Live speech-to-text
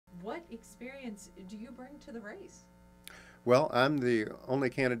what experience do you bring to the race? Well, I'm the only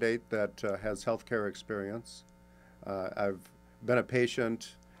candidate that has healthcare experience. I've been a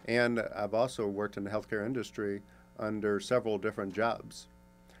patient, and I've also worked in the healthcare industry under several different jobs.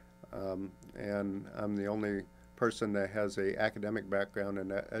 And I'm the only person that has a academic background in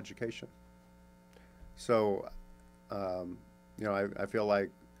education. So, um, I feel like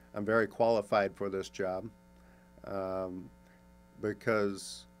I'm very qualified for this job um,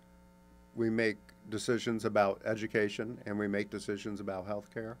 because we make decisions about education and we make decisions about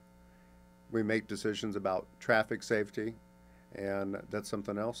healthcare. We make decisions about traffic safety, and that's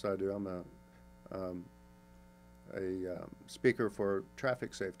something else I do. I'm a speaker for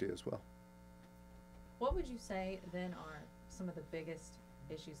traffic safety as well. What would you say then are some of the biggest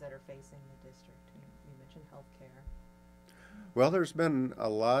issues that are facing the district? You mentioned healthcare. Well, there's been a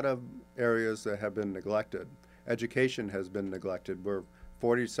lot of areas that have been neglected. Education has been neglected. We're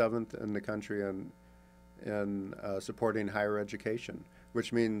 47th in the country in supporting higher education,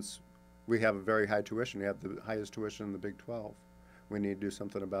 which means we have a very high tuition. We have the highest tuition in the Big 12. We need to do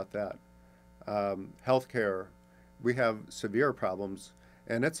something about that. Healthcare, we have severe problems,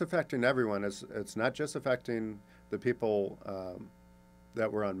 and it's affecting everyone. It's not just affecting the people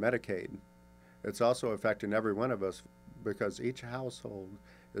that were on Medicaid. It's also affecting every one of us because each household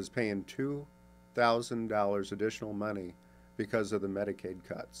is paying $2,000 additional money because of the Medicaid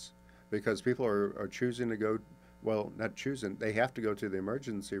cuts. Because people are choosing to go, well, not choosing, they have to go to the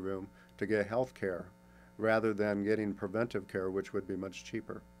emergency room to get health care rather than getting preventive care, which would be much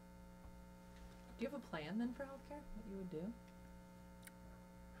cheaper. Do you have a plan then for healthcare? What you would do?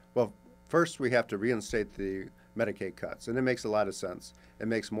 Well, first we have to reinstate the Medicaid cuts, and it makes a lot of sense. It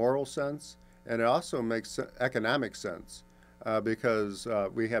makes moral sense, and it also makes economic sense because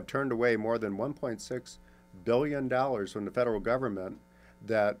we have turned away more than $1.6 billion from the federal government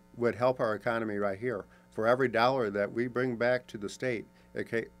that would help our economy right here. For every dollar that we bring back to the state,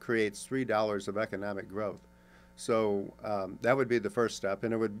 it creates $3 of economic growth. So that would be the first step,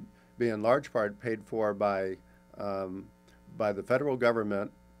 and it would be in large part paid for by the federal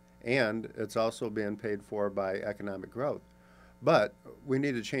government, and it's also being paid for by economic growth. But we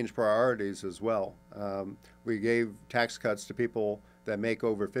need to change priorities as well. We gave tax cuts to people that make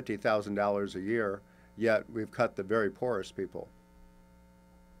over $50,000 a year, yet we've cut the very poorest people.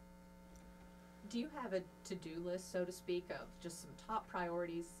 Do you have a to-do list, so to speak, of just some top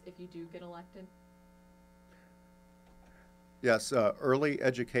priorities if you do get elected? Yes, early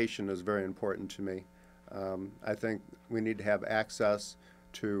education is very important to me. I think we need to have access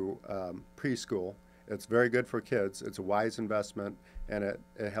to preschool. It's very good for kids. It's a wise investment, and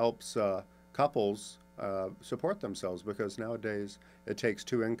it helps couples support themselves because nowadays it takes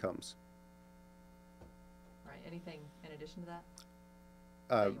two incomes. Right. Anything in addition to that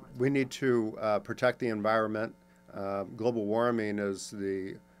Uh, that you want to we talk need about? to protect the environment. Global warming is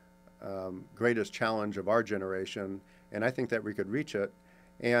the greatest challenge of our generation, and I think that we could reach it.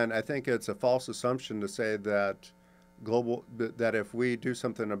 And I think it's a false assumption to say that that if we do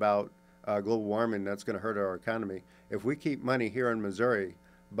something about global warming, that's going to hurt our economy. If we keep money here in Missouri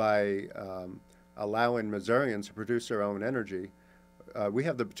by allowing Missourians to produce their own energy, we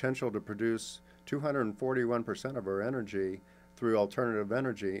have the potential to produce 241% of our energy through alternative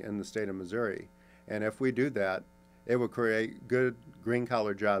energy in the state of Missouri. And if we do that, it will create good green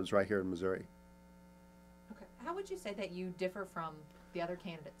collar jobs right here in Missouri. Okay. How would you say that you differ from the other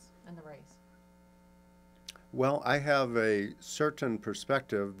candidates in the race? Well, I have a certain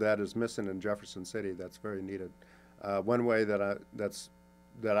perspective that is missing in Jefferson City that's very needed. One way that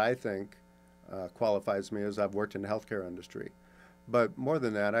I think qualifies me is I've worked in the healthcare industry. But more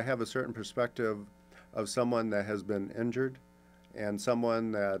than that, I have a certain perspective of someone that has been injured and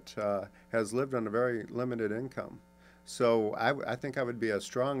someone that has lived on a very limited income. So I think I would be a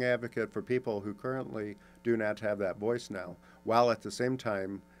strong advocate for people who currently do not have that voice now, while at the same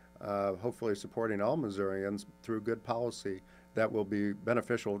time hopefully supporting all Missourians through good policy that will be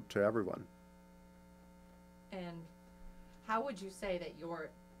beneficial to everyone. And how would you say that your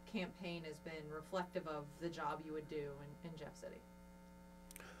campaign has been reflective of the job you would do in Jeff City?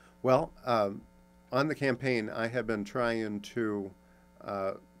 Well, on the campaign, I have been trying to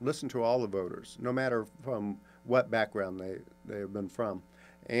listen to all the voters, no matter from what background they have been from.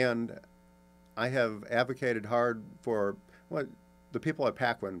 And I have advocated hard for what the people at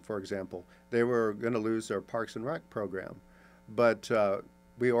Paquin, for example. They were going to lose their Parks and Rec program, but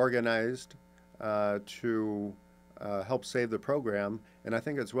we organized to help save the program, and I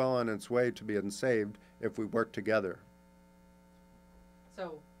think it's well on its way to being saved if we work together.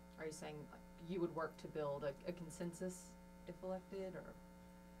 So, are you saying like, you would work to build a consensus if elected, or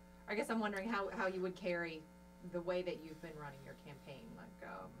I guess I'm wondering how you would carry the way that you've been running your campaign, like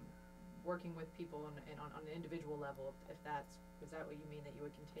working with people on an individual level. If is that what you mean, that you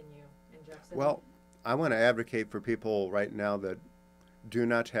would continue in Jeff City? Well, I want to advocate for people right now that do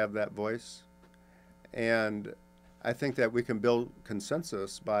not have that voice. And I think that we can build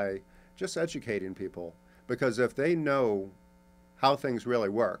consensus by just educating people. Because if they know how things really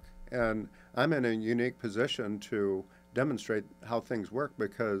work, and I'm in a unique position to demonstrate how things work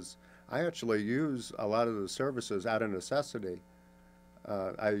because I actually use a lot of the services out of necessity.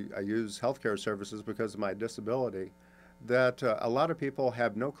 I use healthcare services because of my disability that a lot of people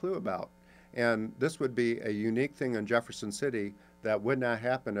have no clue about. And this would be a unique thing in Jefferson City that would not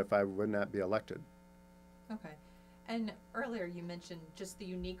happen if I would not be elected. Okay. And earlier you mentioned just the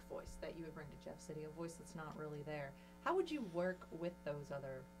unique voice that you would bring to Jeff City, a voice that's not really there. How would you work with those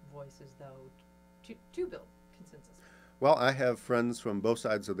other voices, though, to build consensus? Well, I have friends from both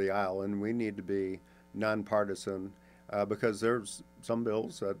sides of the aisle, and we need to be nonpartisan because there's some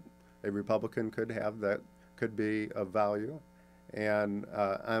bills that a Republican could have that could be of value. And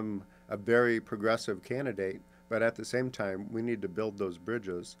I'm a very progressive candidate, but at the same time, we need to build those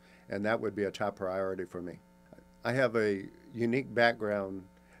bridges, and that would be a top priority for me. I have a unique background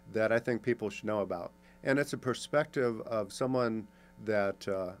that I think people should know about, and it's a perspective of someone that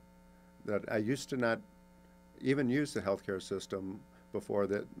that I used to not even use the healthcare system before.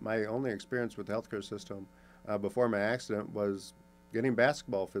 That my only experience with the healthcare system before my accident was getting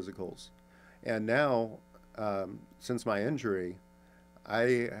basketball physicals, and now since my injury,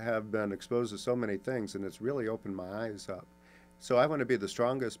 I have been exposed to so many things, and it's really opened my eyes up. So I want to be the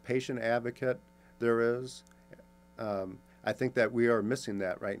strongest patient advocate there is. I think that we are missing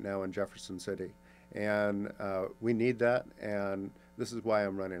that right now in Jefferson City, and we need that, and this is why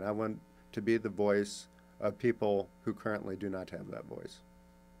I'm running. I want to be the voice of people who currently do not have that voice.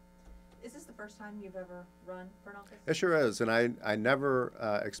 Is this the first time you've ever run for an office? It sure is, and I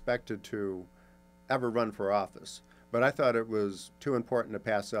never expected to ever run for office, but I thought it was too important to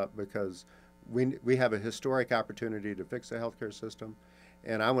pass up because we have a historic opportunity to fix the healthcare system,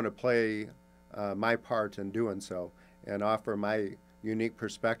 and I want to play my part in doing so and offer my unique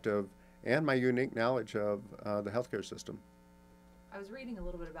perspective and my unique knowledge of the healthcare system. I was reading a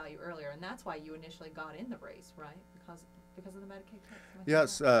little bit about you earlier, and that's why you initially got in the race, right? Because of the Medicaid cuts?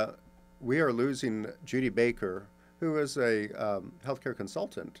 Yes, we are losing Judy Baker, who is a healthcare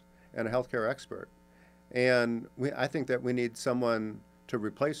consultant and a healthcare expert. And I think that we need someone to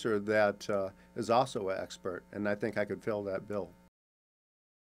replace her that is also an expert, and I think I could fill that bill.